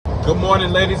Good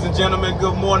morning, ladies and gentlemen.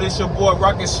 Good morning. It's your boy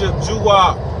Rocket Ship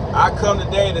Juwop. I come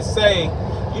today to say,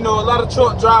 a lot of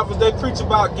truck drivers, they preach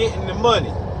about getting the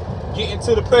money, getting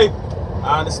to the paper.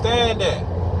 I understand that.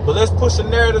 But let's push the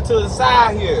narrative to the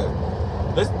side here.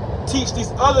 Let's teach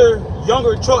these other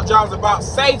younger truck drivers about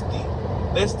safety.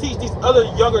 Let's teach these other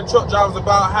younger truck drivers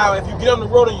about how if you get on the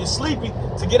road and you're sleepy,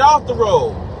 to get off the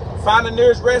road. Find the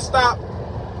nearest rest stop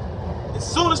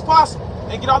as soon as possible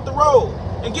and get off the road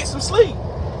and get some sleep.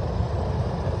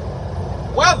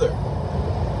 Weather.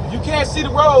 If you can't see the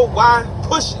road, why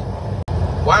push it?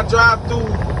 Why drive through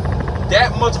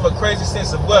that much of a crazy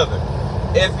sense of weather?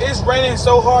 If it's raining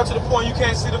so hard to the point you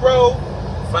can't see the road,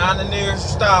 find the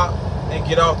nearest stop and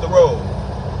get off the road.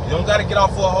 You don't got to get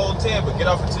off for a whole 10, but get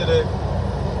off until the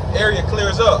area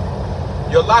clears up.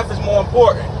 Your life is more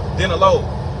important than a load.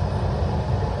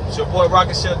 It's your boy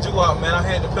Rocket Ship Juwop, man. I'm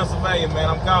headed to Pennsylvania, man.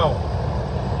 I'm gone.